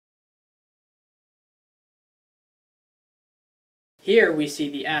Here we see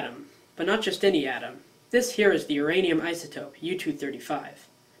the atom, but not just any atom. This here is the uranium isotope, U-235.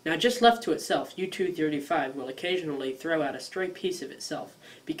 Now just left to itself, U-235 will occasionally throw out a stray piece of itself,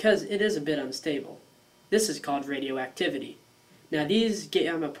 because it is a bit unstable. This is called radioactivity. Now these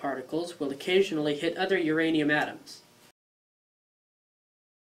gamma particles will occasionally hit other uranium atoms.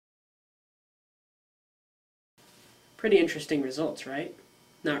 Pretty interesting results, right?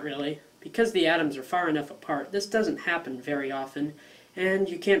 Not really. Because the atoms are far enough apart, this doesn't happen very often, and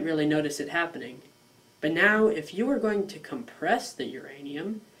you can't really notice it happening. But now, if you are going to compress the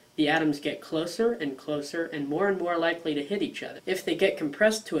uranium, the atoms get closer and closer and more likely to hit each other. If they get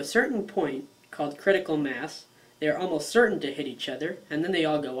compressed to a certain point, called critical mass, they are almost certain to hit each other, and then they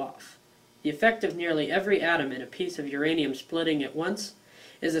all go off. The effect of nearly every atom in a piece of uranium splitting at once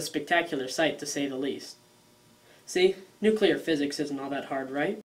is a spectacular sight, to say the least. See, nuclear physics isn't all that hard, right?